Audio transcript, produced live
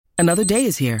Another day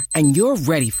is here, and you're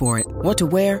ready for it. What to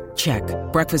wear? Check.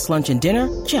 Breakfast, lunch, and dinner?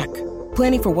 Check.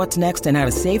 Planning for what's next and how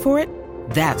to save for it?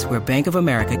 That's where Bank of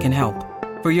America can help.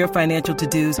 For your financial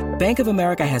to-dos, Bank of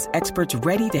America has experts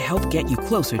ready to help get you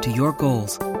closer to your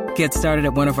goals. Get started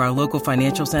at one of our local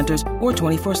financial centers or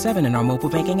 24/7 in our mobile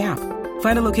banking app.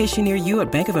 Find a location near you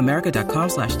at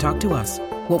bankofamerica.com/talktous.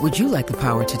 What would you like the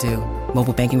power to do?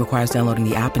 Mobile banking requires downloading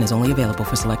the app and is only available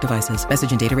for select devices.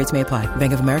 Message and data rates may apply.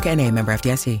 Bank of America N.A., member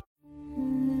FDIC.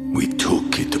 We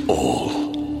took it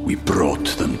all. We brought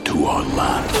them to our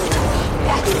land.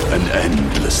 An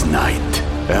endless night,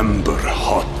 ember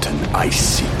hot and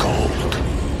icy cold.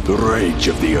 The rage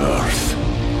of the earth.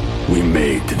 We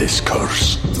made this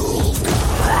curse.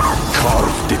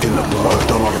 Carved it in the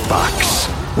blood on our backs.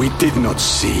 We did not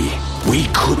see. We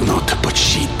could not, but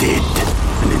she did.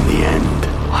 And in the end...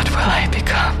 What will I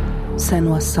become?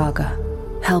 Senua's Saga.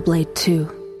 Hellblade 2.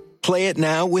 Play it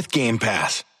now with Game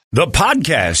Pass. The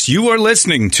podcast you are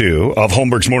listening to of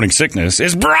Holmberg's Morning Sickness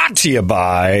is brought to you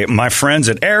by my friends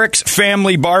at Eric's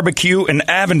Family Barbecue in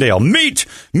Avondale. Meet,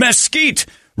 mesquite,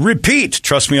 repeat.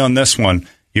 Trust me on this one.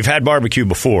 You've had barbecue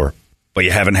before, but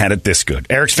you haven't had it this good.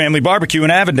 Eric's Family Barbecue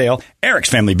in Avondale,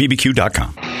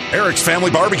 ericsfamilybbq.com. Eric's Family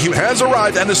Barbecue has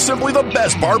arrived and is simply the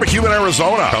best barbecue in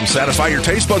Arizona. Come satisfy your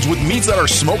taste buds with meats that are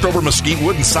smoked over mesquite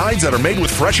wood and sides that are made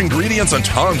with fresh ingredients and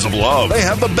tons of love. They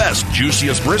have the best,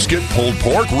 juiciest brisket, pulled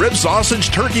pork, rib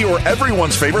sausage, turkey, or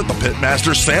everyone's favorite, the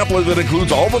Pitmaster Sampler that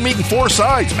includes all the meat and 4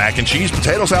 sides, mac and cheese,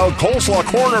 potato salad, coleslaw,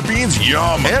 corn, or beans,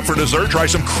 yum. And for dessert, try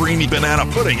some creamy banana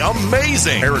pudding,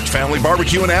 amazing. Eric's Family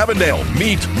Barbecue in Avondale.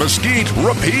 Meat, mesquite,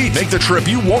 repeat. Make the trip,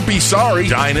 you won't be sorry.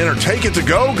 Dine in or take it to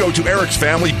go. Go to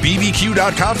ericsfamilybbq.com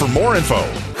for more info.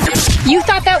 You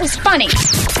thought that was funny.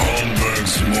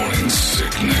 Holmberg's Morning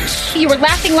Sickness. You were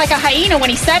laughing like a hyena when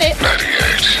he said it.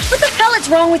 98. What the hell is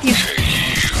wrong with you?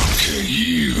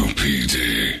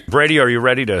 KUPD. Brady, are you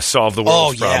ready to solve the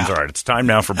world's problems? All right, it's time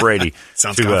now for Brady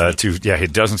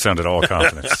it doesn't sound at all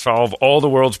confident. Solve all the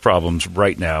world's problems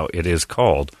right now. It is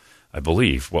called, I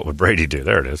believe, What Would Brady Do?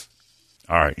 There it is.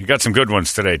 All right, you got some good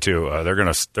ones today too. They're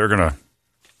gonna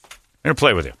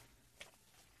play with you.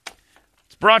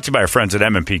 It's brought to you by our friends at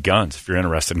M&P Guns. If you're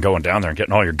interested in going down there and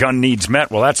getting all your gun needs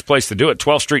met, well, that's the place to do it.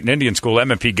 12th Street and Indian School,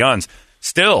 M&P Guns.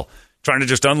 Still trying to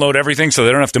just unload everything so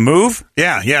they don't have to move.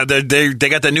 Yeah. They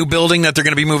got that new building that they're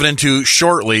going to be moving into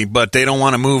shortly, but they don't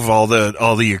want to move all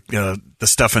the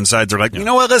stuff inside. They're like, you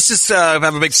know what? Let's just have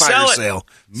a big fire sale.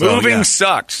 Moving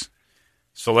sucks.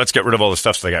 So let's get rid of all the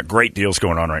stuff. So they got great deals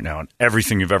going on right now, and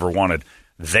everything you've ever wanted,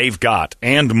 they've got,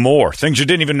 and more. Things you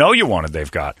didn't even know you wanted,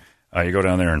 they've got. You go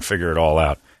down there and figure it all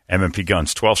out. M&P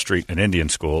Guns, 12th Street and Indian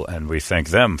School, and we thank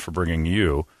them for bringing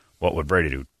you What Would Brady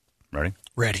Do? Ready?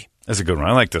 Ready. That's a good one.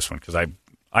 I like this one because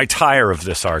I tire of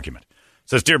this argument. It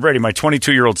says, Dear Brady, my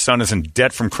 22-year-old son is in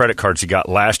debt from credit cards he got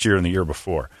last year and the year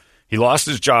before. He lost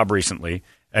his job recently,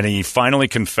 and he finally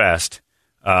confessed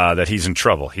that he's in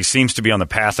trouble. He seems to be on the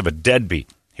path of a deadbeat.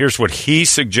 Here's what he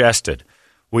suggested.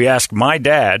 We asked my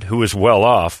dad, who is well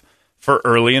off, for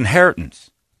early inheritance.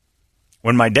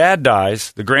 When my dad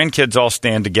dies, the grandkids all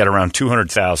stand to get around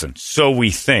 $200,000. So we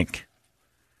think.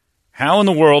 How in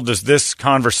the world does this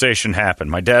conversation happen?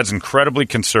 My dad's incredibly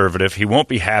conservative. He won't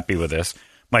be happy with this.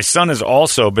 My son has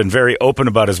also been very open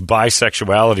about his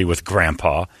bisexuality with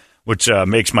Grandpa, which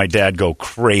makes my dad go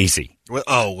crazy.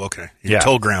 Oh, okay. He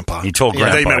told Grandpa. He told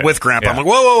Grandpa. They met with Grandpa. Yeah. I'm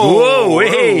like, whoa,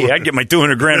 hey, I'd get my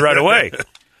 $200,000 right away.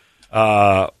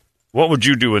 What would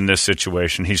you do in this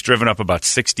situation? He's driven up about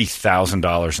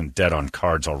 $60,000 in debt on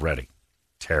cards already.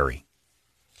 Terry.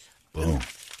 Boom.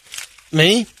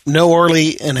 Me? No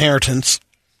early inheritance.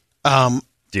 Do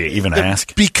you even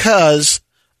ask? Because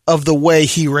of the way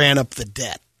he ran up the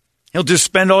debt. He'll just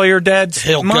spend all your dad's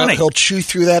money. He'll chew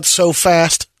through that so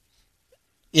fast.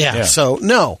 Yeah. So,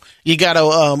 no. You got to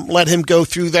let him go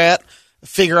through that,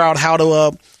 figure out how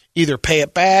to either pay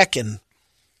it back and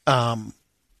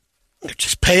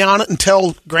just pay on it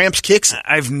until Gramps kicks it.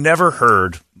 I've never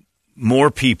heard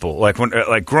more people, like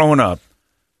growing up,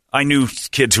 I knew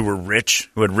kids who were rich,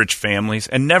 who had rich families,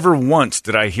 and never once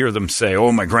did I hear them say,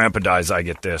 oh, my grandpa dies, I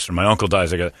get this, or my uncle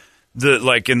dies, I get that.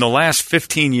 Like in the last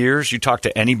 15 years, you talk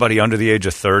to anybody under the age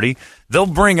of 30, they'll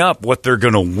bring up what they're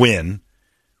going to win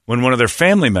when one of their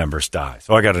family members dies.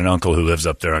 Oh, I got an uncle who lives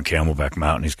up there on Camelback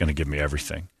Mountain. He's going to give me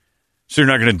everything. So you're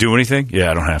not going to do anything? Yeah,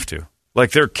 I don't have to.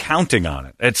 Like they're counting on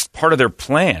it. It's part of their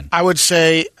plan. I would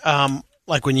say,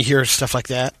 like when you hear stuff like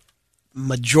that,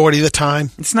 majority of the time,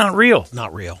 it's not real.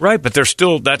 Not real. Right, but they're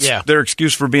still, that's their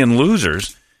excuse for being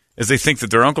losers, is they think that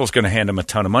their uncle's going to hand them a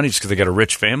ton of money just because they got a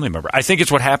rich family member. I think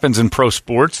it's what happens in pro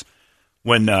sports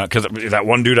when because that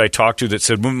one dude I talked to that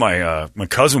said, when my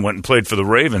cousin went and played for the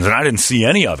Ravens, and I didn't see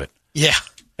any of it. Yeah.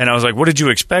 And I was like, what did you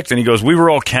expect? And he goes, we were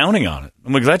all counting on it.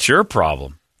 I'm like, that's your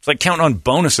problem. It's like counting on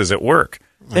bonuses at work.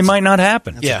 They might not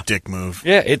happen. That's a dick move.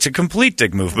 Yeah, it's a complete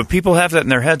dick move. But people have that in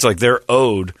their heads, like they're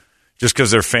owed just because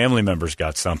their family members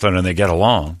got something and they get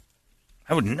along.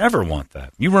 I would never want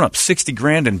that. You run up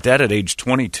 $60,000 in debt at age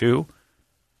 22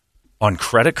 on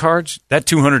credit cards. That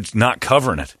 $200's not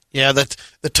covering it. Yeah, that's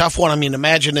the tough one. I mean,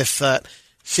 imagine if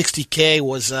 $60K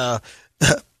was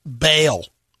bail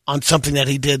on something that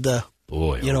he did to,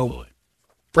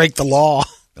 break the law.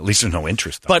 At least there's no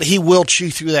interest. But he will chew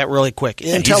through that really quick.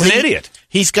 Yeah, he's an idiot.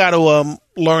 He's got to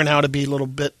learn how to be a little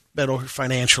bit better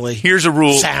financially. Here's a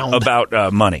rule sound.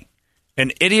 about money.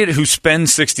 An idiot who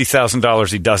spends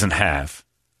 $60,000 he doesn't have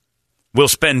will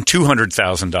spend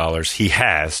 $200,000 he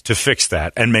has to fix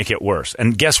that and make it worse.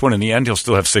 And guess what? In the end, he'll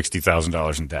still have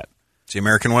 $60,000 in debt. It's the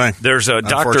American way. There's a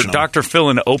Dr. Phil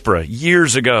and Oprah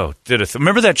years ago did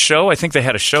remember that show? I think they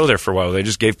had a show there for a while. They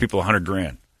just gave people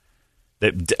 $100,000.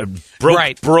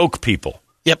 That broke people.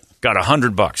 Yep. Got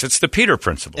 $100. It's the Peter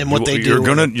principle. And what they do,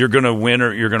 you're gonna win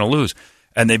or you're gonna lose.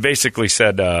 And they basically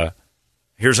said,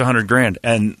 "Here's $100,000,"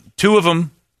 and two of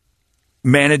them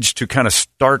managed to kind of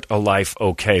start a life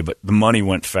okay, but the money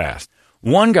went fast.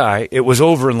 One guy, it was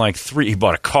over in like 3. He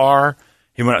bought a car.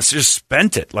 He went out, just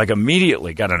spent it like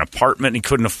immediately. Got an apartment he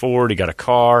couldn't afford. He got a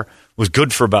car. Was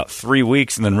good for about 3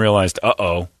 weeks, and then realized,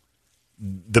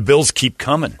 the bills keep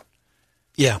coming.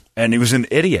 Yeah. And he was an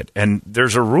idiot. And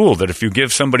there's a rule that if you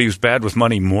give somebody who's bad with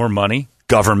money more money,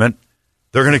 government,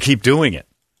 they're going to keep doing it.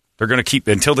 They're going to keep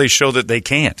until they show that they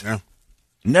can't. Yeah.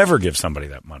 Never give somebody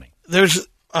that money. There's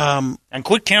and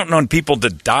quit counting on people to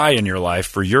die in your life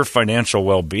for your financial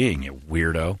well-being, you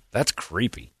weirdo. That's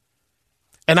creepy.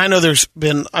 And I know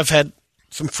I've had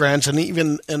some friends, and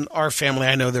even in our family,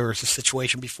 I know there was a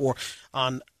situation before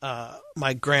on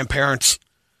my grandparents,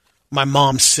 my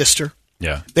mom's sister.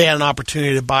 Yeah. They had an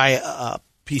opportunity to buy a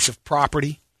piece of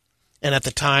property, and at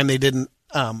the time they didn't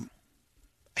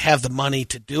have the money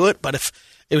to do it, but if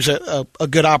it was a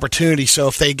good opportunity, so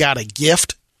if they got a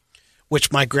gift,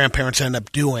 which my grandparents ended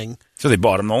up doing. So they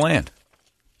bought them the land.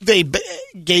 They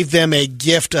gave them a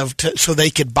gift so they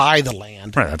could buy the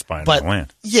land. Right, that's buying the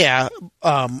land. Yeah,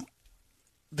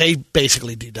 they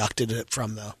basically deducted it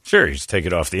from the... Sure, you just take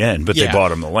it off the end, but they bought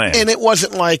them the land. And it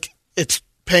wasn't like it's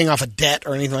paying off a debt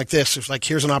or anything like this. It's like,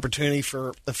 here's an opportunity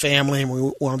for the family, and we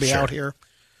want to be out here.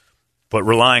 But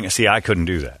I couldn't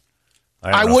do that.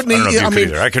 I wouldn't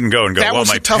either. I couldn't go and go, well,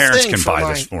 my parents can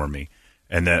buy this for me.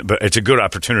 But it's a good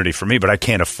opportunity for me, but I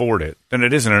can't afford it. Then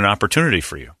it isn't an opportunity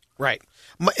for you. Right.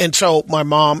 And so my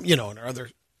mom, and her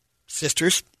other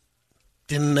sisters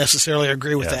didn't necessarily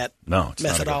agree with that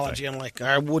methodology. I'm like,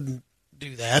 I wouldn't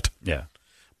do that. Yeah.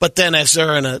 But then as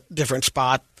they're in a different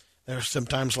spot, there's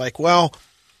sometimes like, well,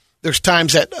 there's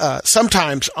times that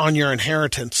sometimes on your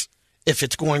inheritance, if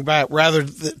it's going back, rather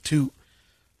to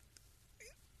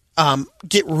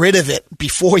get rid of it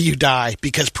before you die,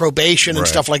 because probation and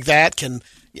stuff like that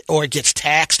or it gets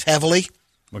taxed heavily.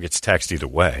 Well, it gets taxed either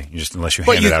way, unless you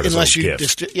hand it out as a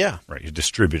gift. Right, you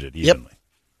distribute it evenly.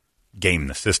 Yep. Game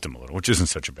the system a little, which isn't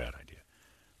such a bad idea.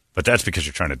 But that's because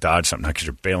you're trying to dodge something, not because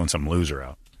you're bailing some loser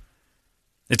out.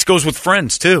 It goes with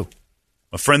friends, too.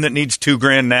 A friend that needs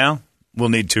 $2,000 now will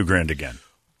need $2,000 again.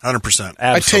 100%.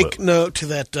 I take note to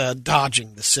that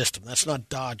dodging the system. That's not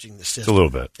dodging the system. It's a little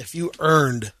bit. If you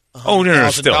earned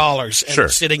 $100,000 and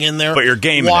it's sitting in there, but you're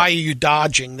gaming why it. are you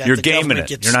dodging that? You're gaming it.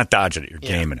 You're not dodging it. You're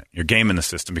gaming it. You're gaming the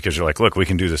system because you're like, look, we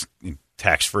can do this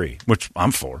tax-free, which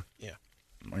I'm for. Yeah.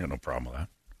 I got no problem with that.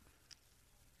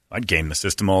 I'd game the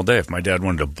system all day if my dad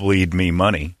wanted to bleed me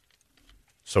money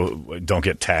so it don't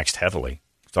get taxed heavily.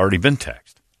 It's already been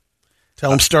taxed.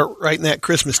 Tell him start writing that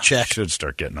Christmas check. Should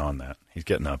start getting on that. He's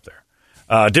getting up there.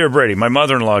 Dear Brady, my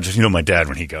mother-in-law just, my dad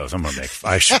when he goes,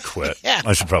 I should quit. Yeah.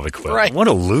 I should probably quit. Right. What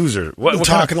a loser. What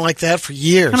talking like that for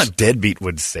years. What kind of deadbeat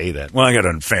would say that? Well, I got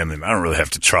a family member. I don't really have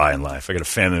to try in life. I got a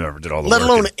family member that did all the work. Let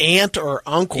alone and, aunt or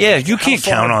uncle. Yeah, you can't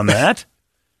count on that.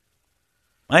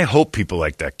 I hope people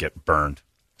like that get burned.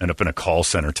 End up in a call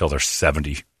center till they're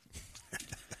 70.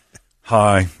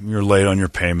 Hi, you're late on your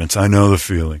payments. I know the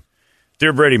feeling.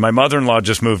 Dear Brady, my mother-in-law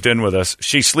just moved in with us.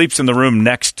 She sleeps in the room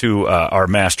next to our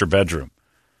master bedroom.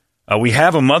 We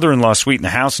have a mother-in-law suite in the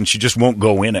house, and she just won't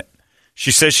go in it.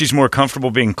 She says she's more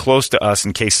comfortable being close to us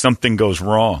in case something goes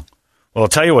wrong. Well, I'll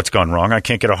tell you what's gone wrong. I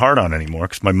can't get a hard-on anymore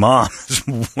because my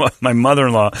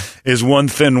mother-in-law, is one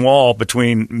thin wall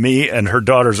between me and her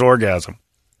daughter's orgasm.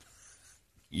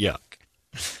 Yuck.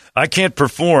 I can't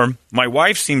perform. My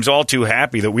wife seems all too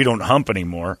happy that we don't hump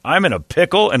anymore. I'm in a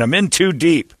pickle, and I'm in too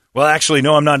deep. Well, actually,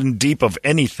 no, I'm not in deep of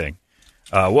anything.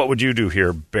 What would you do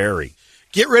here, Barry?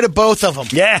 Get rid of both of them.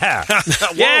 Yeah.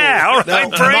 Yeah, all right,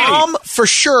 Brady. Mom, for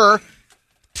sure,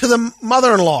 to the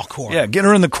mother-in-law corner. Yeah, get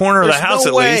her in the corner of the There's house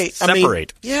no at way. least.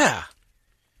 Separate. Yeah.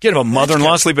 Get a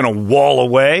mother-in-law sleeping a wall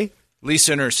away.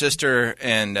 Lisa and her sister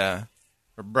and her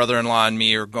brother-in-law and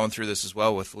me are going through this as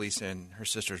well with Lisa and her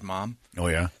sister's mom. Oh,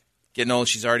 yeah? Getting old.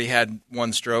 She's already had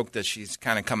one stroke that she's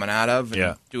kind of coming out of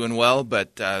and doing well,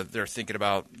 but they're thinking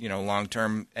about,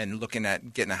 long-term and looking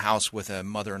at getting a house with a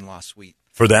mother-in-law suite.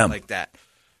 For them. Like that.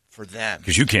 For them.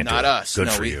 Because you can't Not do it. us. Good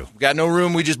no, for we you. got no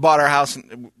room. We just bought our house,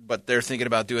 but they're thinking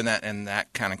about doing that, and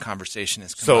that kind of conversation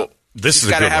has come up. This She's is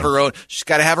a got to good have one. her own. She's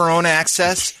got to have her own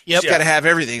access. Yep. She's got to have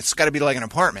everything. It's got to be like an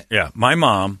apartment. Yeah, my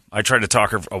mom, I tried to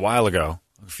talk her a while ago,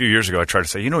 a few years ago, I tried to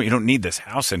say, you don't need this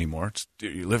house anymore.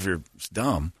 You live here, it's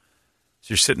dumb. So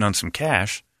you're sitting on some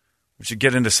cash. We should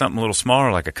get into something a little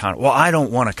smaller like a condo. Well, I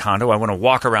don't want a condo. I want to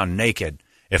walk around naked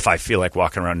if I feel like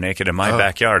walking around naked in my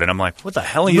backyard. And I'm like, what the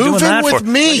hell are you Move doing that in for? with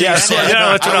me. Yeah, that's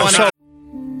what I'm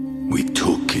saying. We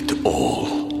took it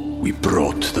all. We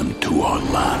brought them to our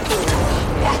land.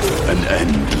 An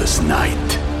endless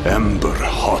night, ember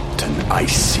hot and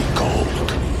icy cold.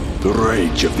 The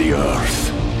rage of the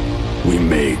earth. We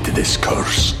made this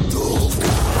curse.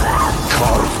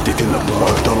 Carved it in the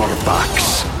blood on our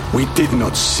backs. We did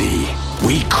not see.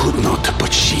 We could not,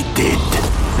 but she did.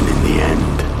 And in the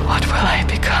end, What will I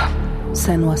become?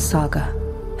 Senwa Saga.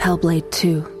 Hellblade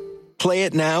 2. Play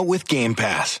it now with Game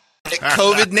Pass.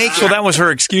 COVID nature. So that was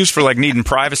her excuse for like needing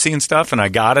privacy and stuff, and I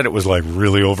got it. It was like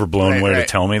really overblown way to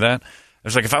tell me that. It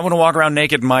was like, if I want to walk around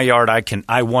naked in my yard,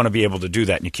 I want to be able to do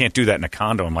that, and you can't do that in a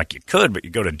condo. I'm like, you could, but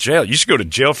you go to jail. You should go to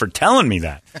jail for telling me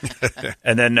that.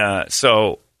 And then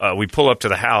we pull up to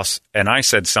the house, and I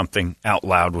said something out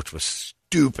loud, which was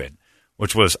stupid,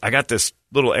 which was, I got this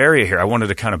little area here. I wanted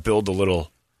to kind of build a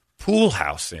little pool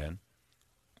house in.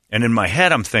 And in my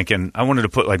head, I'm thinking I wanted to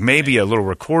put like maybe a little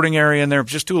recording area in there,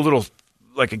 just do a little,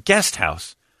 like a guest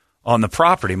house on the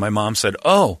property. My mom said,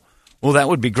 oh, well, that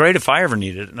would be great if I ever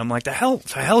needed it. And I'm like, the hell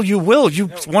you will. You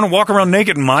want to walk around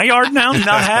naked in my yard now?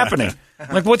 Not happening.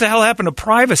 I'm like, what the hell happened to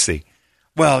privacy?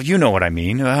 Well, you know what I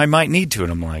mean. I might need to.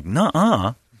 And I'm like,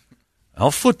 nuh-uh.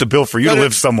 I'll foot the bill for you to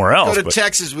live somewhere else. Go to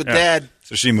Texas with Dad.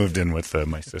 So she moved in with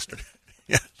my sister.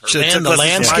 And the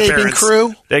landscaping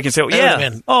crew. They can say, well, That would've yeah.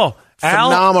 been Oh,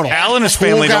 phenomenal. Al and his Cool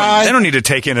family, guy. they don't need to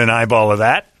take in an eyeball of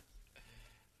that.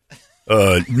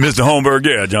 Mr. Holmberg,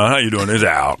 yeah, John, how you doing? It's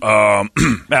Al.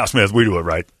 Al Smith, we do it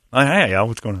right. Hey, Al,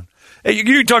 what's going on? Hey,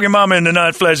 you talking mama into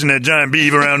not flashing that giant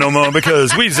beaver around no more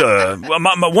because one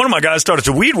of my guys started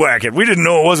to weed whack it. We didn't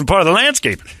know it wasn't part of the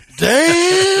landscape.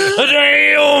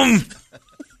 Damn!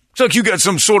 It's like you got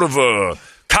some sort of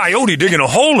coyote digging a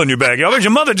hole in your backyard. Where's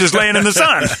your mother just laying in the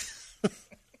sun?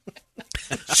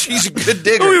 She's a good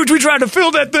digger. We tried to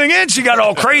fill that thing in. She got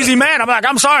all crazy mad. I'm like,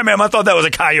 I'm sorry, ma'am. I thought that was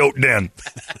a coyote den.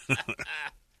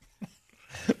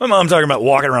 My mom talking about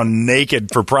walking around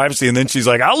naked for privacy, and then she's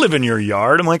like, I'll live in your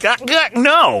yard. I'm like,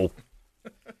 no.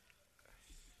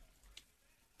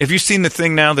 Have you seen the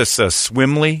thing now, this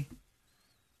Swimly?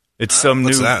 It's some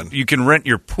what's new. that? You can rent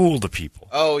your pool to people.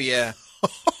 Oh, yeah.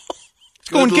 It's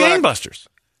going Good luck. gangbusters.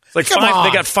 It's like Come on.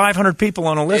 they got 500 people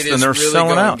on a list, It and is they're really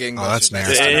selling going out. gangbusters. Oh, that's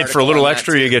nasty. There's an And for a article little on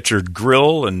extra, that, you too. get your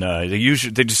grill, and they use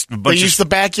a bunch They use of the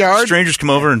backyard, strangers come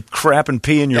over and crap and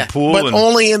pee in your pool. but and,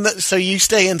 only in the. So you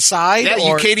stay inside. Yeah,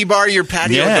 or you Katie bar your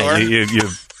patio yeah, door.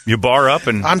 you bar up,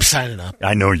 and I'm signing up.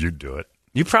 I know you'd do it.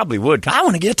 You probably would. I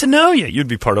want to get to know you. You'd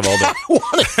be part of all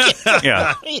that.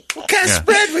 Yeah. What kind of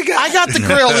spread we got? I got the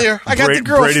grill here. I got the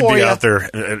grill Brady'd for be you. out there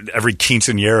every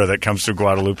quinceanera that comes through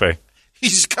Guadalupe. He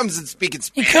just comes and speaking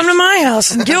You Spanish. come to my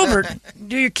house in Gilbert.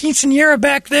 Do your quinceanera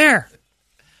back there.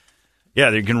 Yeah,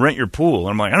 you can rent your pool.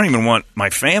 I'm like, I don't even want my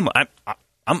family. I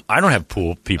don't have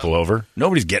pool people over.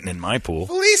 Nobody's getting in my pool.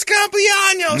 Feliz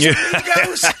cumpleaños,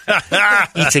 amigos.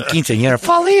 It's a quinceanera.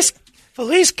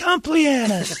 Feliz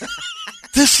cumpleaños.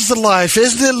 This is the life,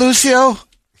 isn't it, Lucio?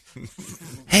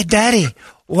 Hey, Daddy,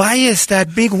 why is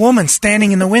that big woman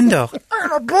standing in the window?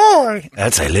 Oh, boy.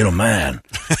 That's a little man.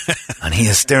 And he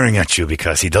is staring at you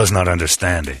because he does not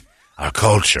understand it. Our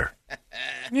culture.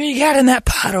 You got in that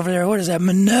pot over there. What is that,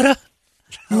 Minutta?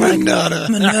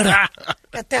 Minutta.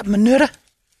 Got that Minutta?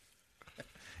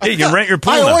 Hey, you can rent your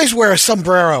pool I now. always wear a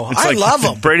sombrero. It's I like, love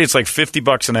them. Brady, it's like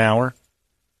 $50 an hour.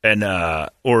 And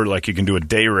or like you can do a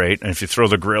day rate, and if you throw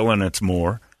the grill in, it's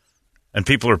more. And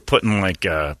people are putting like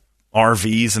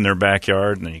RVs in their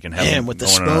backyard, and then you can have them And with the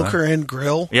going on. smoker and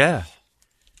grill. Yeah,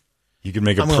 you can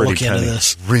make a I'm gonna pretty look into penny.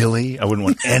 this. Really, I wouldn't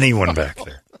want anyone back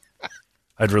there.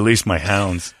 I'd release my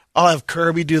hounds. I'll have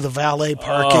Kirby do the valet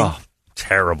parking. Oh,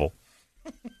 terrible.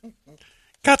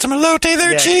 Got some elote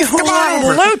there, Yeah. Chief? Come on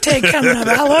over. Elote coming up.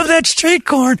 I love that street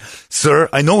corn. Sir,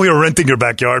 I know we are renting your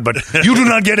backyard, but you do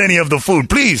not get any of the food.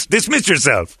 Please, dismiss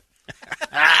yourself.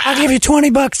 I'll give you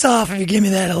 $20 off if you give me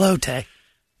that elote.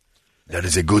 That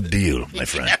is a good deal, my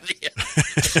friend.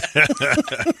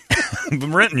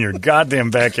 Renting your goddamn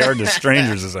backyard to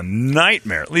strangers is a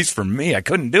nightmare, at least for me. I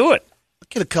couldn't do it.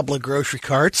 Get a couple of grocery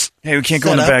carts. Hey, we can't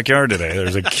go in the backyard today.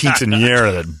 There's a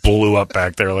quinceañera that blew up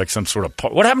back there like some sort of...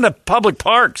 What happened to public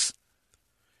parks?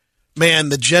 Man,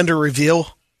 the gender reveal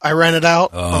I rented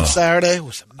out on Saturday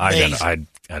was amazing. I'd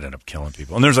end up killing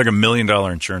people. And there's like $1 million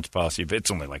insurance policy.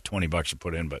 It's only like $20 to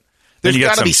put in, but... There's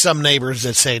got to be some neighbors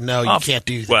that say, no, you can't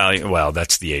do that. Well,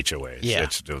 that's the HOAs. Yeah.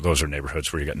 Those are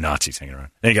neighborhoods where you got Nazis hanging around.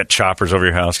 Then you got choppers over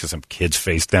your house because some kid's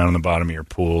face down in the bottom of your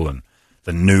pool and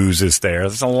the news is there.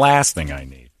 That's the last thing I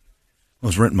need. I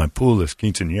was renting my pool this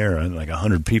quinceañera and like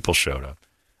 100 people showed up.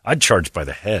 I'd charge by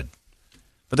the head.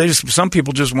 But some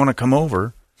people just want to come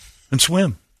over and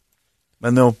swim.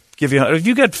 And they'll give you, if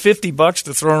you got $50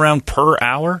 to throw around per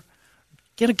hour,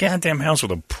 get a goddamn house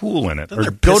with a pool in it. Or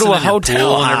go to a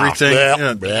hotel and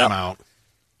everything. I'm out.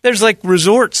 There's like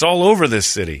resorts all over this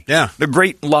city. Yeah. The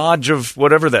Great Lodge of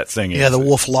whatever that thing is. Yeah, the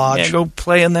Wolf Lodge. Yeah, go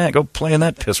play in that. Go play in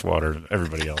that piss water.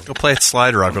 Everybody else. Go play at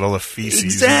Slide Rock with all the feces.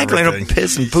 Exactly. And I don't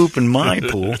piss and poop in my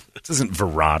pool. This isn't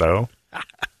Verado.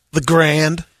 The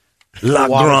Grand. La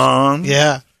Grande.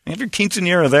 Yeah. Have your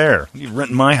quinceañera there. What are you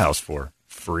renting my house for?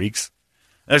 Freaks.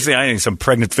 Actually, I need some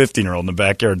pregnant 15-year-old in the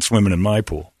backyard swimming in my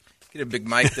pool. Get a Big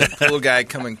Mike, the pool guy,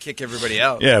 come and kick everybody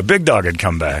out. Yeah, Big Dog would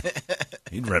come back.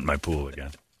 He'd rent my pool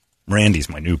again. Randy's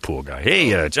my new pool guy.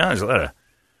 Hey, John, there's a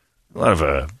lot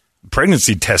of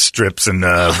pregnancy test strips and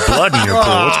blood in your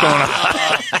pool. What's going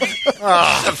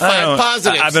on? 5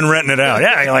 positives. I've been renting it out.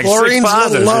 Yeah, like Chlorine's 6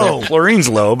 positives. low. Yeah, chlorine's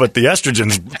low, but the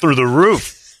estrogen's through the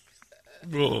roof.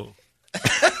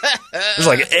 There's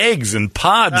like eggs and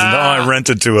pods. And I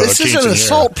rented to a This is an quinceañera.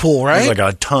 assault pool, right? There's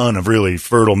like a ton of really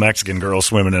fertile Mexican girls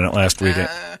swimming in it last weekend.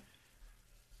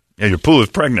 Yeah, your pool is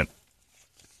pregnant.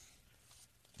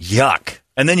 Yuck.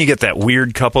 And then you get that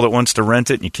weird couple that wants to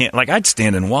rent it, and you can't. Like, I'd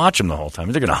stand and watch them the whole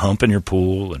time. They're going to hump in your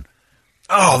pool, and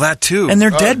that too. And they're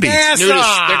deadbeats.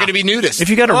 Nudists. They're going to be nudists. If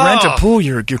you got to rent a pool,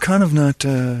 you're kind of not.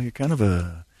 You're kind of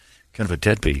a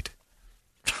deadbeat.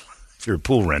 If you're a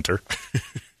pool renter,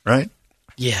 right?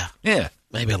 Yeah. Yeah.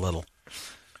 Maybe a little.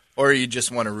 Or you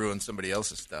just want to ruin somebody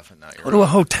else's stuff and not your Go to a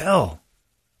hotel.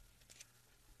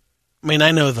 I mean,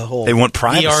 I know the whole They want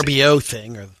privacy. VRBO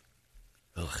thing.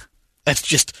 That's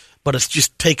just, but it's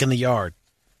just taking the yard.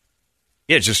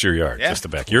 Yeah, it's just your yard, just the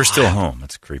back. You're still home.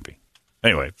 That's creepy.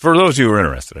 Anyway, for those of you who are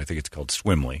interested, I think it's called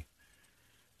Swimly.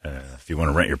 If you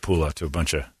want to rent your pool out to a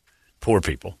bunch of poor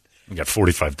people, you got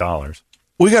 $45.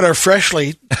 We got our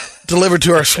freshly delivered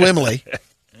to our Swimly.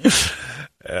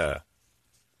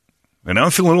 And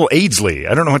I'm feeling a little AIDS-ly.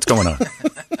 I don't know what's going on.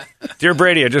 Dear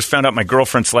Brady, I just found out my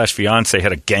girlfriend/fiance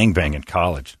had a gangbang in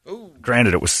college. Ooh.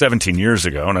 Granted, it was 17 years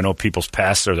ago, and I know people's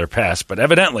pasts are their past, but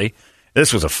evidently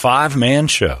this was a 5-man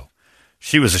show.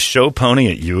 She was a show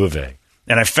pony at U of A.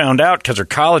 And I found out because her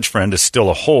college friend is still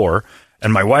a whore,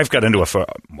 and my wife got into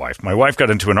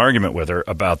an argument with her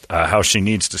about how she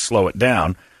needs to slow it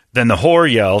down. Then the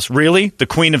whore yells, "Really? The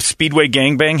queen of Speedway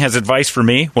gangbang has advice for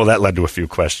me?" Well, that led to a few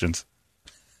questions.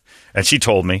 And she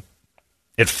told me,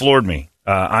 it floored me.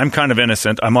 I'm kind of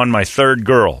innocent. I'm on my 3rd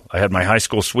girl. I had my high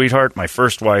school sweetheart, my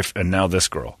first wife, and now this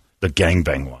girl, the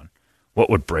gangbang one. What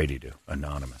would Brady do?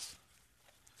 Anonymous.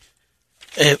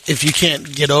 If you can't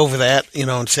get over that,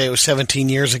 and say it was 17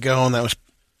 years ago and that was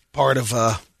part of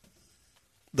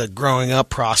the growing up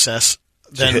process,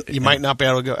 then you might not be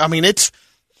able to go. I mean,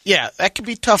 that could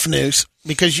be tough news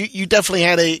because you definitely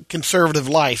had a conservative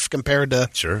life compared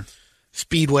to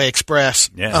Speedway Express.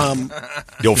 Yeah.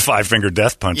 The old 5-finger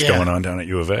death punch going on down at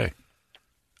U of A.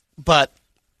 But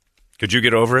could you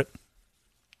get over it?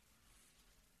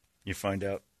 You find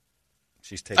out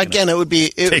she's taking it would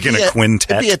be a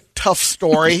quintet. It'd be a tough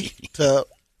story to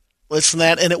listen to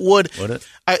that, and it would. Would it?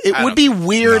 It would be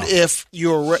weird if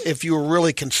you were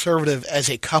really conservative as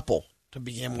a couple to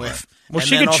begin with. Well, and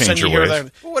she then could all of a change sudden her you hear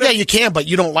ways. that- you can, but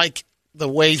you don't like the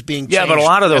ways being changed. Yeah, but a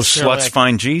lot of those necessarily. sluts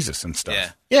find Jesus and stuff.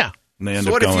 Yeah. And they end So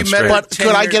up what if going you met straight. her- But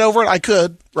could I get over it? I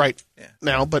could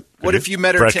now, but What if you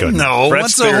met her Brett 10 couldn't. No,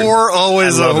 Brett's once a theory. whore,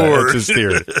 always I a love that. whore. That's his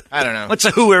theory. I don't know. What's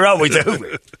a whore? Always a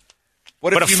whore.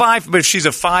 What But if but if she's a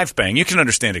 5-bang, you can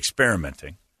understand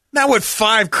experimenting. Not with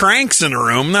 5 cranks in a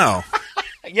room, no.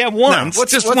 Yeah, once.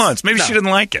 What's- once. Maybe no. she didn't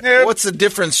like it. What's the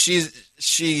difference?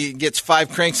 She gets 5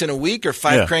 cranks in a week or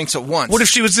 5 cranks at once? What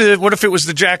if it was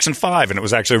the Jackson 5 and it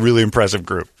was actually a really impressive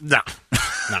group? No.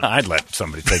 I'd let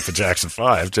somebody take the Jackson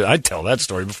 5. I'd tell that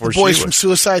story before The boys she from would.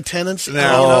 Suicide Tendency.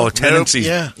 Tendency.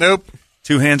 Yeah. Nope.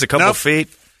 2 hands, a couple feet.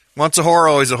 Once a whore,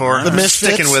 always a whore. The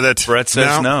Misfits. Sticking with it. Brett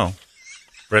says no.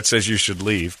 Brett says you should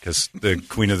leave because the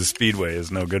Queen of the Speedway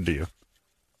is no good to you.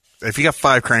 If you got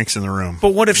 5 cranks in the room.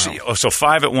 But what if she? Oh, so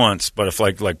 5 at once. But if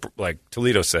like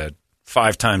Toledo said,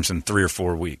 5 times in 3 or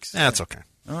 4 weeks. That's okay.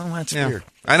 Oh, that's weird.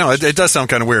 I know it does sound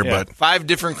kind of weird, but 5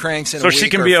 different cranks in So a she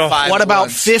week. can or be a- 5 What at about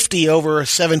once. 50 over a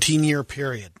 17-year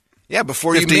period? Yeah,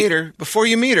 before 50. you meet her. Before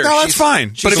you meet her. no, that's she's-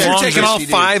 fine. she's But if a you're long taking all STD.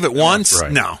 5 at once,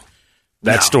 Right. no.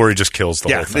 That story just kills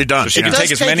the whole thing. it does. So she can Yeah.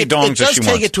 take as many dongs It as does she take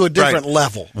wants. it to a different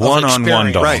level. of One-on-one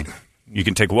experience. dong. Right. You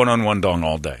can take one-on-one dong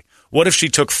all day. What if she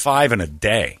took 5 in a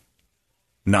day?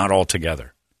 Not all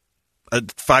together.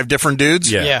 5 different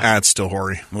dudes? Yeah. That's still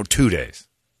hoary. Well, 2 days.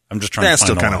 I'm just trying That's to find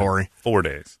still the kinda line. hoary. 4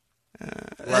 days.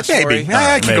 Maybe.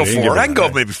 I can go 4. I can go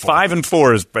maybe 4. 5 and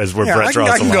 4 is where Brett draws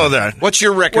I can the go line. there. What's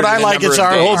your record? What I in the like number is of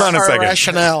our, days? Hold on a our second.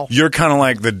 rationale. You're kind of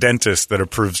like the dentist that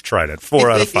approves Trident.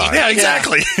 4 out of 5. Yeah,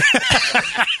 exactly.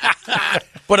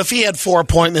 But if he had 4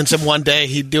 appointments in one day,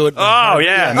 he'd do it. Oh,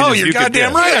 yeah. I mean, Oh, if you're you could-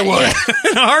 goddamn yeah. right I would.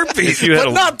 In a heartbeat. If you had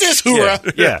But not this hoorah.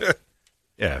 Yeah.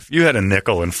 Yeah. If you had a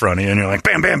nickel in front of you and you're like,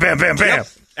 bam, bam, bam, bam, bam. Yep.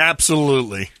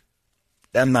 Absolutely.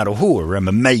 I'm not a whore. I'm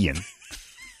a million.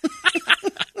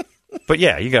 But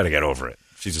yeah, you got to get over it.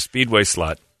 She's a Speedway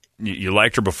slut. You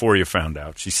liked her before you found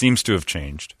out. She seems to have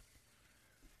changed.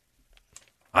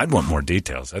 I'd want more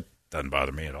details. That doesn't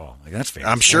bother me at all. Like, that's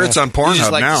fantastic. I'm sure it's on You just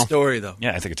Pornhub like now. the story, though.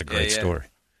 Yeah, I think it's a great Yeah. story.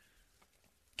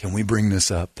 Can we bring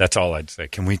this up? That's all I'd say.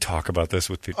 Can we talk about this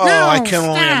with people? Oh, I can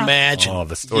only imagine. Oh,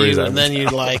 the stories you, I and then would you'd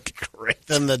tell. like, Great.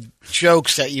 then the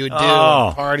jokes that you would do Oh.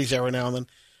 at parties every now and then.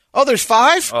 Oh, there's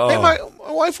 5? Oh. Hey, my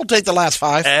wife will take the last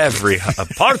 5. A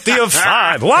party of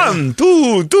 5. 1,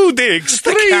 2 dicks,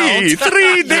 3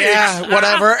 dicks. Yeah,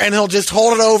 whatever. And he'll just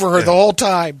hold it over her the whole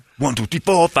time. 1, 2, 3,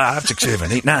 4, 5, 6,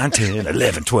 7, 8, 9, 10,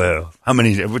 11, 12. How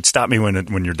many? It would stop me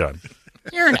when you're done.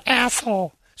 You're an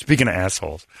asshole. Speaking of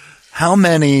assholes, how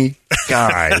many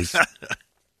guys?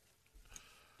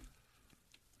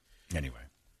 Anyway,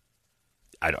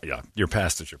 I don't. Yeah, your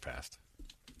past is your past.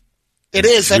 It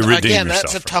is. You That, redeem again, that's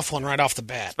yourself a from tough one right off the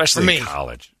bat. Especially for me. in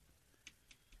college.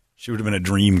 She would have been a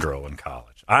dream girl in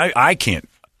college. I can't.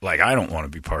 Like, I don't want to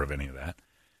be part of any of that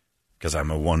because I'm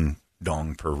a 1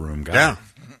 dong per room guy. Yeah.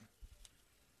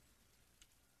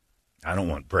 I don't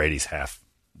want Brady's half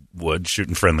wood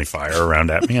shooting friendly fire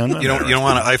around at me. I'm not You don't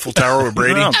want an Eiffel Tower with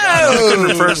Brady? No,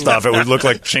 first off, it would look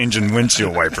like changing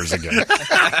windshield wipers again.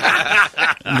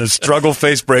 And the struggle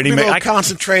face Brady Maybe a made. little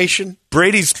concentration.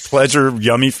 Brady's pleasure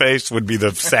yummy face would be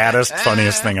the saddest,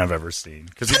 funniest thing I've ever seen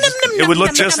because it would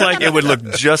look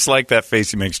just like that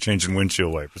face he makes changing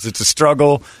windshield wipers. It's a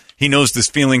struggle. He knows this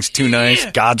feeling's too nice.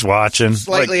 God's watching.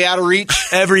 Slightly out of reach.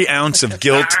 Every ounce of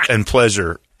guilt and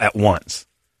pleasure at once.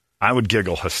 I would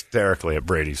giggle hysterically at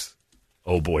Brady's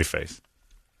oh boy face.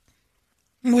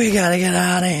 We gotta get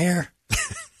out of here.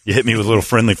 You hit me with a little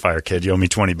friendly fire, kid. You owe me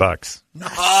 $20.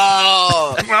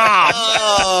 Oh.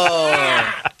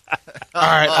 All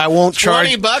right, I won't charge.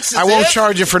 $20 is I won't it?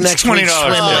 charge you for next $20. week's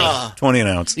swimley. Yeah. 20 an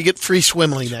ounce. You get free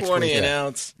swimley next 20 week. an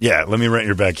ounce. Yeah, let me rent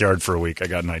your backyard for a week. I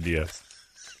got an idea.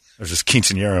 There's this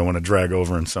quinceañera I want to drag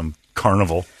over in some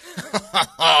carnival.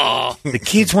 The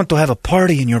kids want to have a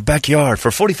party in your backyard for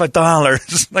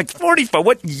 $45. Like, 45.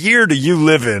 What year do you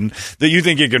live in that you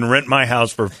think you can rent my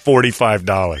house for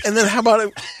 $45? And then how about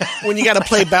it when you got to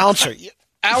play bouncer?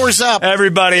 Hours up.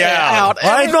 Everybody out.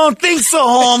 I don't think so,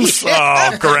 Holmes.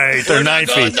 Oh, great. They're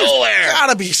knifey.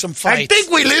 Gotta be some I fights. think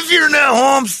we live here now,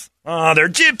 Holmes. Oh, they're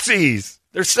gypsies.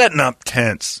 They're setting up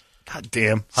tents. God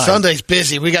damn. Hi. Sunday's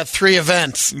busy. We got 3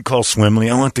 events. You call Swimley.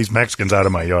 I want these Mexicans out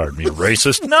of my yard. Me a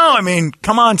racist? No, I mean,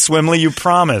 come on, Swimley. You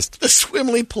promised. The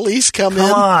Swimley police come in.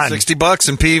 Come on. $60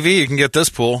 in PV, you can get this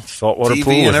pool. Saltwater TV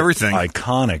pool and with everything.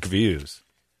 Iconic views.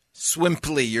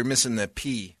 Swimply. You're missing the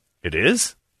P. It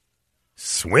is?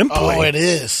 Swimply? Oh, it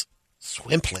is.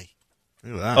 Swimply.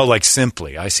 Oh, like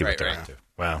Simply. I see what Right, they're right. up to.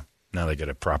 Wow. Now they get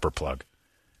a proper plug.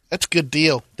 That's a good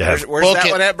deal. They have- Where's Book that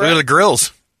it. one at, Look at Brett? the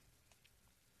grills.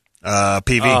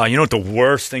 PV. Oh, you know what the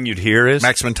worst thing you'd hear is?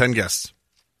 Maximum 10 guests.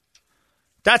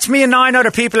 That's me and 9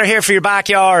 other people are here for your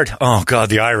backyard. Oh, God,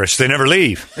 the Irish. They never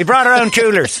leave. We brought our own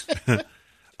coolers. Up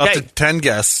Hey. to 10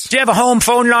 guests. Do you have a home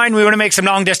phone line? We want to make some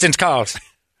long-distance calls.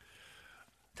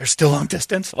 They're still long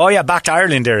distance? Oh, yeah, back to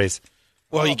Ireland there is.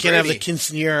 Well, you can't have the Brady.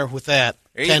 quinceanera with that.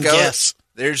 There 10 you go. guests.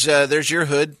 There's your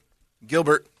hood.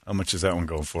 Gilbert, How much is that one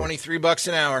going for? $23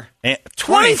 an hour.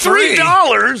 $23?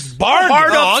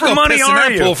 Hard I'll up for go money, piss in are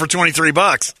that you? pool for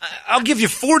 $23. I'll give you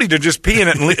 $40 to just pee in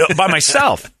it by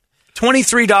myself.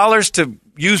 $23 to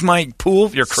use my pool?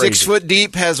 You're crazy. 6 foot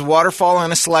deep, has waterfall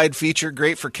and a slide feature.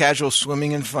 Great for casual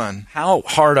swimming and fun. How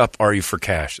hard up are you for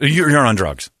cash? You're on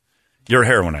drugs. You're a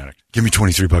heroin addict. Give me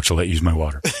 $23. I'll let you use my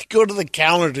water. Go to the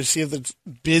counter to see if it's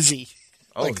busy.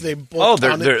 I saw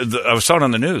it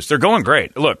on the news. They're going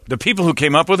great. Look, the people who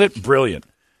came up with it, brilliant.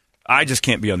 I just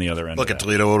can't be on the other end. Look at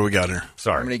Toledo. What do we got here?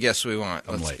 Sorry. How many guests we want?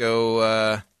 Let's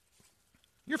go.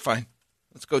 You're fine.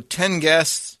 Let's go 10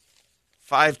 guests,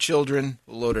 5 children.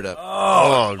 We'll load it up.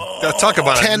 Talk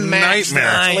about 10 a max.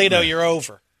 nightmare. Toledo, you're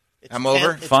over. I'm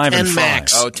over? 5 and 5.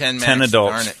 max. Oh, 10 max. 10 Darn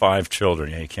adults, it. 5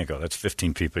 children. Yeah, you can't go. That's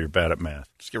 15 people. You're bad at math.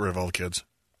 Just get rid of all the kids.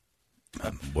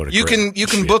 You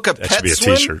can book a pet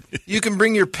swim. T-shirt. You can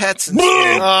bring your pets. And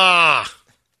 $23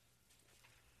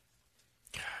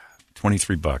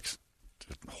 to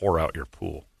whore out your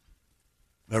pool.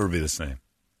 Never be the same.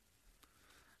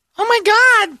 Oh my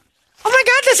God,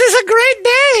 this is a great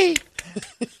day.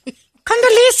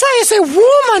 Condoleezza is a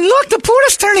woman. Look, the pool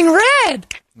is turning red.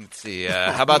 Let's see.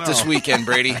 How about this weekend,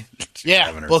 Brady?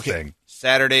 Book it.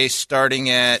 Saturday starting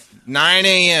at 9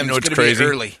 a.m. You know it's what's going to crazy? be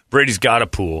early. Brady's got a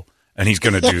pool, and he's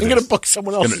going to do this. I'm going to book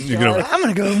someone else's yard. I'm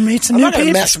going to go meet some I'm new not going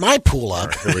to people. mess my pool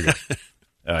up. Here we go.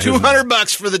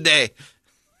 $200 for the day.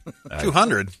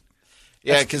 200.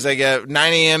 Yeah, because I got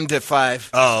 9 a.m. to 5.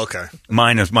 Oh, okay.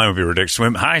 Mine would be ridiculous.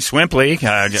 Hi, Swimply.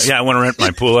 I want to rent my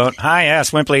pool out. Hi,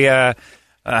 Swimply.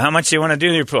 How much do you want to do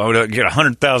in your pool? I would get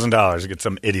 $100,000 to get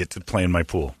some idiot to play in my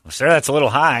pool. Well, sir, that's a little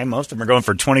high. Most of them are going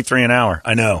for $23 an hour.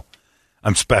 I know.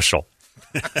 I'm special.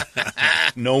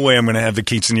 No way I'm going to have the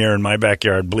quinceañera in my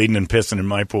backyard bleeding and pissing in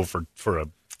my pool for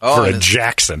a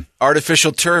Jackson.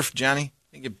 Artificial turf, Johnny.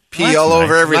 You can pee all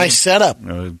over everything. Nice setup.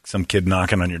 Some kid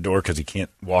knocking on your door because he can't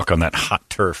walk on that hot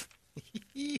turf.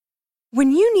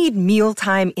 When you need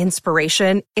mealtime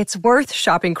inspiration, it's worth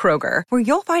shopping Kroger, where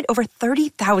you'll find over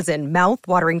 30,000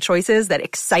 mouth-watering choices that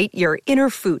excite your inner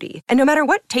foodie. And no matter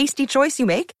what tasty choice you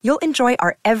make, you'll enjoy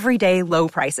our everyday low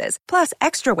prices, plus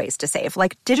extra ways to save,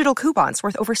 like digital coupons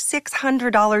worth over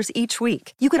 $600 each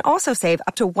week. You can also save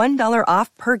up to $1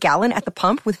 off per gallon at the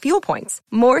pump with fuel points.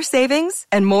 More savings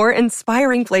and more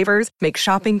inspiring flavors make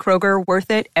shopping Kroger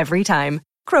worth it every time.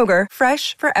 Kroger,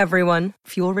 fresh for everyone.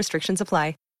 Fuel restrictions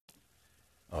apply.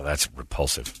 Oh, that's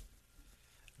repulsive.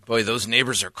 Boy, those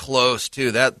neighbors are close,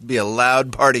 too. That'd be a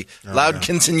loud party. Loud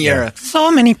quinceañera. Yeah.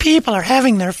 So many people are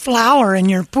having their flower in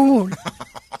your pool.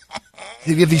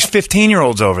 You get these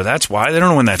 15-year-olds over. That's why. They don't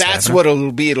know when that's happening. What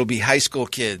it'll be. It'll be high school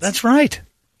kids. That's right.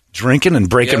 Drinking and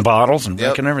breaking bottles and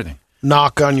breaking everything.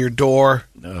 Knock on your door.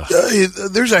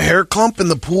 There's a hair clump in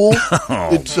the pool.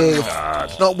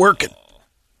 It's not working.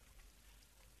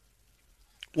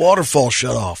 Waterfall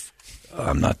shut off.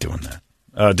 I'm not doing that.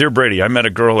 Dear Brady, I met a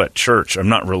girl at church. I'm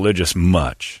not religious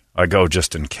much. I go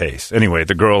just in case. Anyway,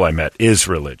 the girl I met is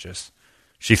religious.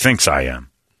 She thinks I am.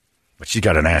 But she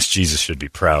got an ass Jesus should be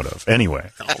proud of. Anyway,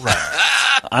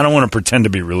 I don't want to pretend to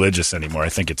be religious anymore. I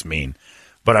think it's mean.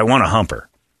 But I want to hump her.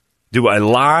 Do I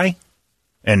lie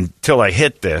until I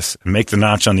hit this and make the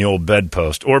notch on the old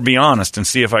bedpost, or be honest and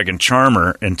see if I can charm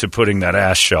her into putting that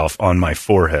ass shelf on my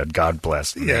forehead? God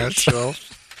bless Nate. Yeah, so.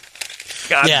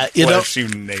 God bless you,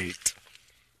 Nate.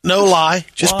 No lie.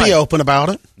 Just be open about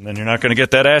it. And then you're not going to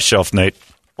get that ass shelf, Nate.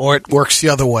 Or it works the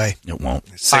other way. It won't.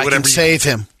 I can save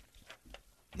him.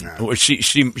 No. She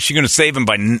going to save him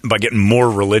by getting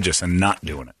more religious and not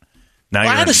doing it. Now I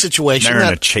had a situation. Now you're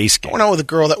in a chase game. I went out with a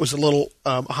girl that was a little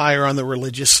higher on the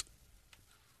religious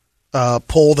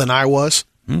poll than I was.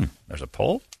 There's a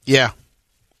poll? Yeah.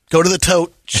 Go to the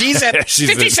tote. She's at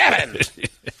 57.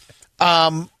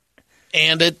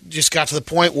 And it just got to the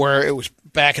point where it was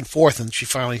back and forth, and she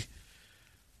finally,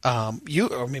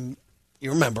 you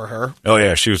remember her. Oh,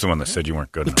 yeah, she was the one that said you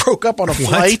weren't good We enough. broke up on a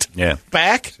flight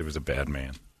back. She was a bad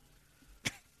man.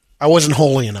 I wasn't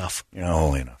holy enough. You're not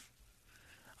holy enough.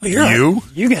 Well,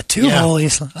 you got two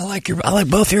holies. I like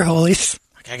both your holies.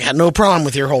 I got no problem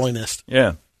with your holiness.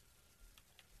 Yeah.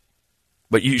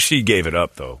 But she gave it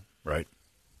up, though, right?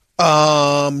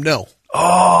 No.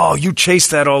 Oh, you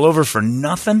chased that all over for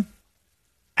nothing?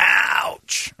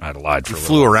 Ouch. I'd have lied for a little.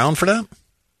 Flew around for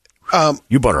that?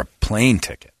 You bought her a plane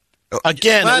ticket.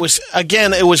 Again, it was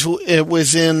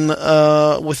in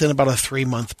within about a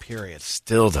 3-month period.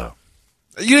 Still, though.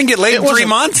 You didn't get laid in 3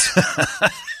 months?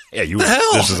 Yeah,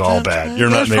 this is all bad. You're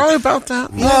not sorry about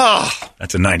that.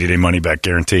 That's a 90-day money-back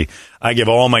guarantee. I give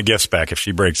all my gifts back if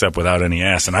she breaks up without any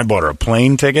ass, and I bought her a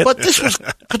plane ticket. But this was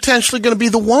potentially going to be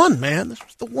the one, man. This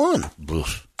was the one.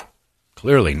 Oof.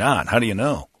 Clearly not. How do you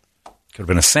know? Could have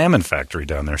been a salmon factory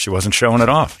down there. She wasn't showing it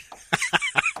off.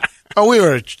 We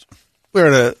were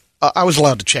at I was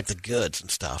allowed to check the goods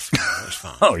and stuff. It was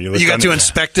fine. Oh, you got to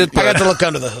inspect it? I got to look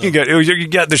under the hood. You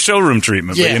got the showroom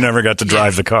treatment, but you never got to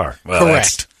drive the car. Well,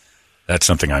 correct. That's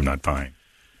something I'm not buying.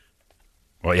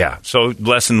 Well, yeah. So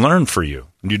lesson learned for you.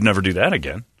 You'd never do that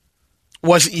again.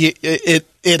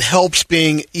 It helps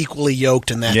being equally yoked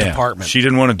in that department. She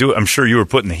didn't want to do it. I'm sure you were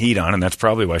putting the heat on, and that's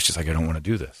probably why she's like, I don't want to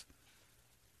do this.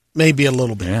 Maybe a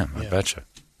little bit. Yeah, I betcha.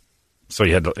 So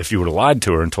you had to, if you would have lied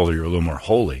to her and told her you were a little more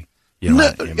holy,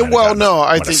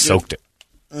 I think soaked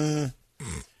it.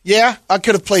 Yeah, I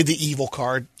could have played the evil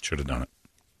card. Should have done it.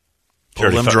 Pull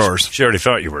them drawers. She already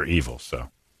thought you were evil. So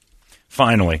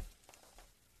finally,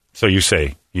 so you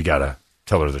say you got to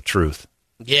tell her the truth.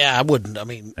 Yeah, I wouldn't. I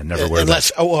mean, and never wear unless.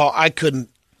 that. Oh well, I couldn't.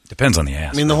 Depends on the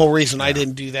ass. I mean, the whole reason I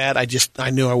didn't do that, I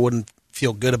knew I wouldn't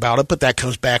feel good about it. But that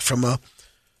comes back from a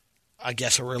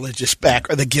religious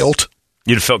or the guilt.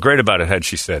 You'd have felt great about it had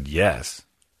she said yes.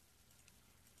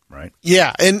 Right?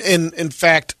 Yeah, and in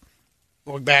fact,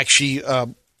 going back, she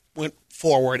went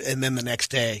forward, and then the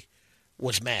next day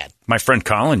was mad. My friend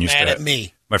Colin used at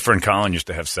me. My friend Colin used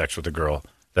to have sex with a girl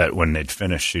that when they'd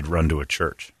finish, she'd run to a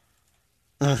church.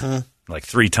 Mm-hmm. Like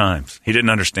 3 times. He didn't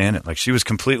understand it. Like she was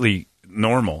completely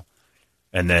normal,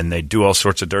 and then they'd do all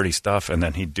sorts of dirty stuff, and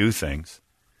then he'd do things.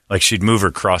 Like she'd move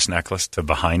her cross necklace to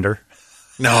behind her.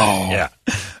 No. Yeah.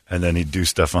 And then he'd do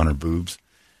stuff on her boobs.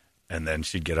 And then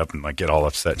she'd get up and like get all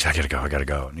upset. I gotta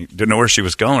go. And he didn't know where she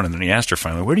was going. And then he asked her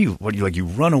finally, what do you like? You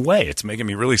run away. It's making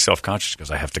me really self-conscious because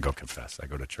I have to go confess. I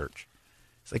go to church.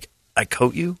 It's like, I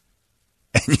coat you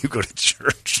and you go to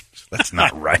church. That's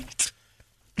not right.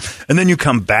 And then you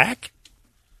come back.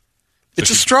 It's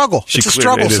a struggle. It's a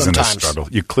struggle sometimes. It isn't a struggle.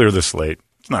 You clear the slate.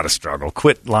 It's not a struggle.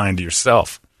 Quit lying to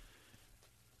yourself.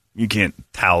 You can't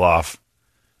towel off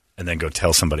and then go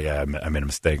tell somebody I made a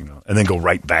mistake and then go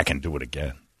right back and do it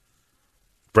again.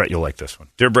 Brett, you'll like this one.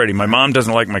 Dear Brady, my mom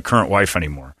doesn't like my current wife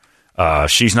anymore.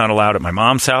 She's not allowed at my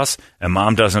mom's house, and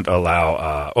mom doesn't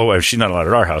allow she's not allowed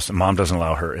at our house, and mom doesn't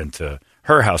allow her into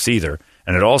her house either.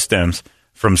 And it all stems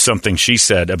from something she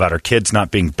said about her kids not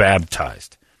being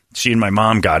baptized. She and my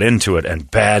mom got into it,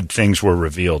 and bad things were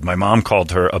revealed. My mom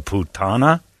called her a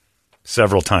putana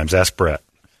several times. Ask Brett.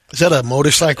 Is that a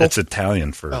motorcycle? It's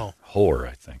Italian for whore,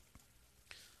 I think.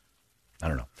 I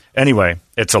don't know. Anyway,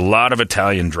 it's a lot of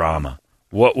Italian drama.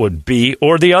 What would B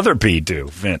or the other B do,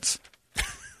 Vince?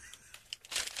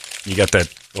 You got that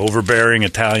overbearing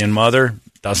Italian mother,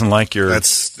 doesn't like your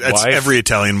That's wife? Every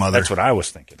Italian mother. That's what I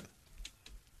was thinking.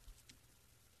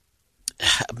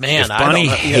 Man, Bunny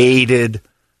hated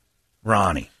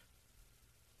Ronnie.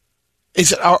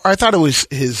 I thought it was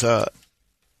his.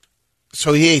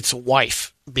 So he hates a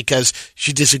wife because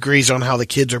she disagrees on how the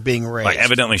kids are being raised. Like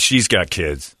evidently, she's got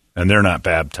kids and they're not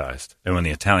baptized. And when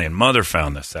the Italian mother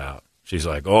found this out, she's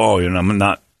like, I'm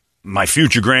not my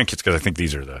future grandkids, because I think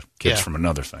these are the kids from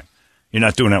another thing. You're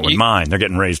not doing that with mine. They're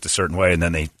getting raised a certain way, and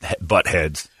then they butt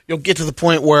heads. You'll get to the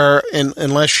point where,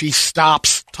 unless she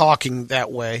stops talking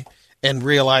that way and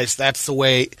realize that's the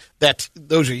way,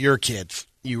 those are your kids.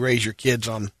 You raise your kids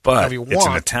on whatever you want. But it's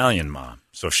an Italian mom.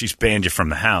 So if she's banned you from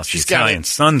the house, the Italian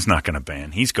son's not going to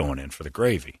ban. He's going in for the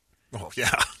gravy. Oh,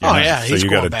 yeah. So you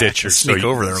got to ditch her. Sneak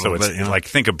over there a little bit. Like,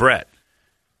 think of Brett.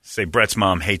 Say Brett's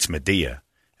mom hates Medea.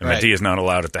 And Medea's not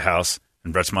allowed at the house,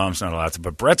 and Brett's mom's not allowed to.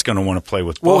 But Brett's going to want to play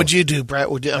with both. What would you do, Brett?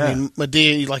 I mean,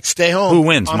 Medea, you like stay home. Who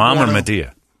wins, mom or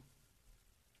Medea?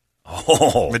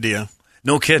 Oh. Medea.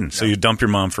 No kidding. So you dump your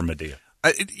mom for Medea.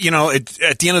 At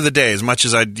the end of the day, as much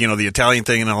as the Italian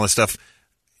thing and all this stuff,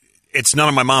 it's none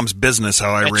of my mom's business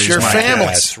how I raise my family.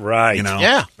 kids. That's right.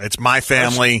 Yeah. It's my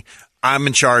family. I'm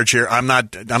in charge here. I'm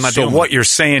not So what you're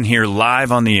saying here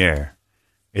live on the air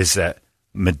is that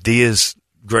Medea's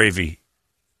gravy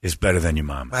is better than your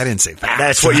mama. I didn't say that.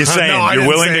 That's what you're saying. No, you're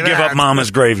willing to give up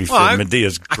mama's gravy for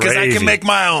Medea's gravy. Because I can make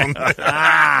my own.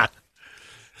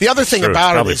 The other thing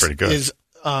about it is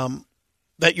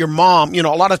that your mom, a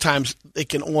lot of times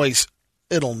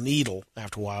it'll needle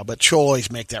after a while, but she'll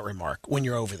always make that remark when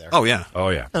you're over there. Oh, yeah.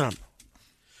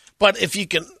 But if you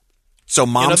can... So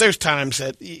mom, there's times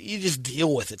that you just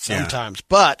deal with it sometimes. Yeah.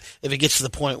 But if it gets to the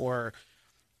point where,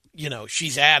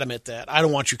 she's adamant that I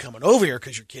don't want you coming over here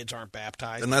because your kids aren't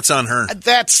baptized. And that's on her.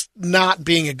 That's not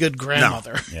being a good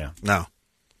grandmother. No. Yeah. No.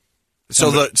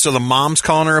 So the mom's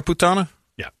calling her a putana?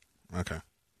 Yeah. Okay.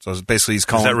 So basically he's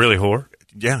calling... Is that really whore?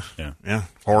 Yeah. Yeah.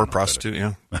 Whore, prostitute,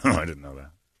 yeah. I didn't know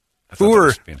that.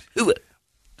 Whore.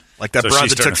 Like that broad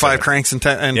that took 5 cranks in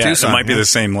Tucson. It might be the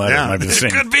same letter. Yeah. It might be the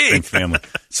same family.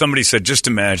 Somebody said, just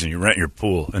imagine you rent your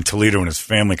pool and Toledo and his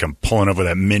family come pulling up with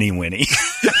that mini Winnie.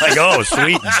 Like, oh,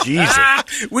 sweet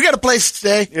Jesus. We got a place to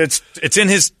stay. It's in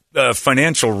his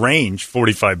financial range,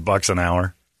 $45 an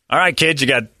hour. All right, kids, you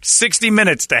got 60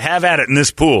 minutes to have at it in this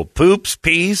pool. Poops,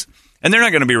 pees. And they're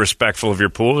not going to be respectful of your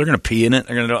pool. They're going to pee in it.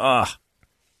 They're going to go,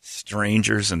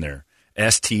 strangers and their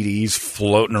STDs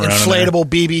floating around. Inflatable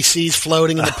BBCs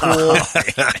floating in the pool.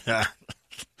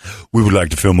 We would like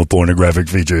to film a pornographic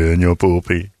feature in your pool,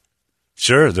 pee.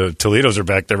 Sure, the Toledos are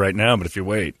back there right now, but if you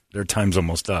wait, their time's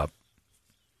almost up.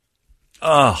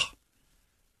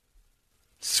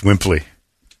 Swimply.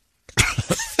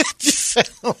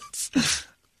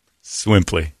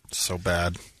 Swimply. So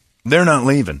bad. They're not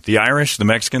leaving. The Irish, the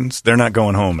Mexicans, they're not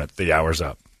going home at the hour's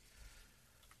up.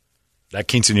 That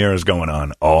quinceañera is going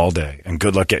on all day, and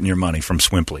good luck getting your money from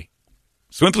Swimply.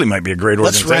 Swimply might be a great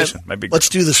organization. Let's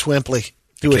do the Swimply.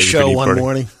 Do a show one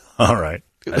morning. All right.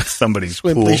 That's somebody's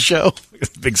Swimply pool. show.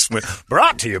 Big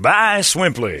brought to you by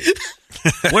Swimply.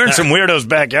 We're in some weirdo's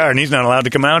backyard, and he's not allowed to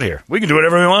come out here. We can do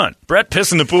whatever we want. Brett,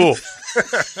 piss in the pool.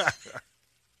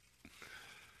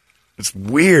 It's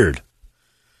weird.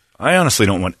 I honestly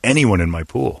don't want anyone in my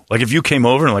pool. Like, if you came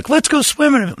over and let's go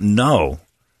swimming. No,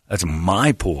 that's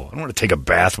my pool. I don't want to take a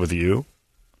bath with you.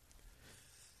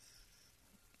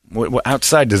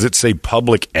 Outside, does it say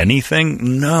public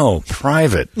anything? No,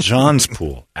 private. John's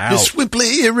pool. Out. It's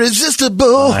Swimply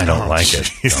irresistible. I don't like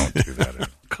it. Don't do that.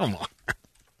 Come on.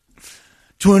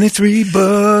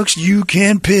 $23, you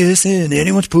can piss in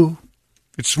anyone's pool.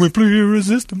 It's Swimply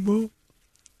irresistible.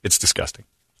 It's disgusting.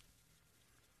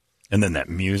 And then that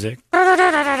music.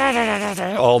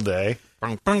 All day.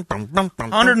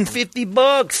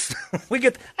 $150. We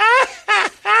get 3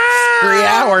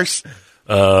 hours.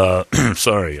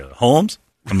 Sorry, Holmes.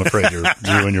 I'm afraid you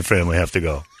and your family have to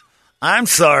go. I'm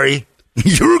sorry.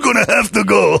 You're going to have to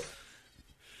go.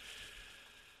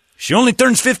 She only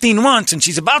turns 15 once, and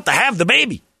she's about to have the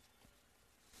baby.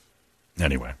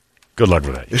 Anyway, good luck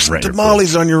with that. There's some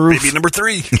tamales on your roof. Baby number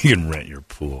 3. You can rent your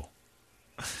pool.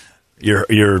 You're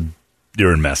a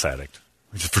mess addict.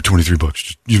 Just for $23,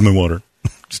 just use my water.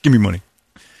 Just give me money.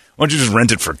 Why don't you just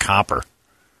rent it for copper?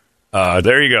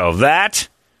 There you go. That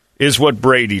is what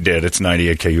Brady did. It's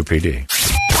 98 KUPD.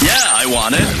 Yeah, I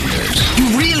want it.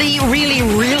 You really, really,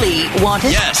 really want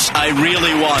it? Yes, I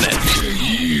really want it.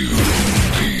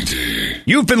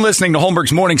 You've been listening to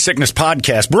Holmberg's Morning Sickness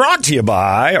Podcast, brought to you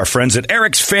by our friends at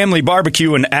Eric's Family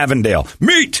Barbecue in Avondale.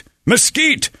 Meet,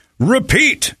 mesquite,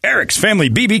 repeat.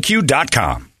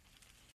 Eric'sFamilyBBQ.com.